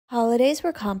Holidays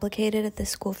were complicated at the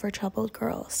School for Troubled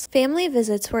Girls. Family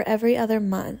visits were every other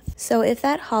month, so if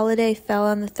that holiday fell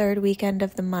on the third weekend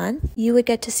of the month, you would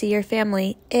get to see your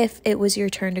family if it was your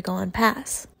turn to go on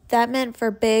pass. That meant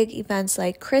for big events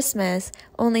like Christmas,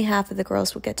 only half of the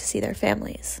girls would get to see their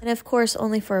families. And of course,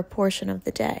 only for a portion of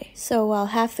the day. So while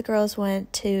half the girls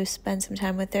went to spend some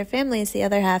time with their families, the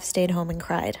other half stayed home and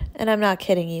cried. And I'm not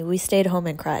kidding you, we stayed home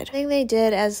and cried. The thing they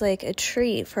did as like a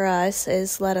treat for us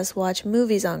is let us watch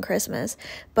movies on Christmas.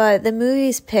 But the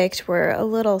movies picked were a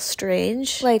little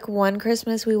strange. Like one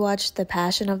Christmas we watched The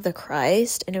Passion of the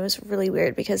Christ, and it was really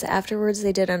weird because afterwards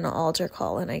they did an altar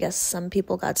call and I guess some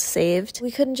people got saved.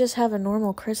 We couldn't just have a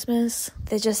normal Christmas.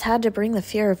 They just had to bring the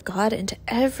fear of God into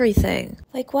everything.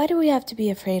 Like, why do we have to be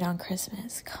afraid on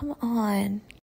Christmas? Come on.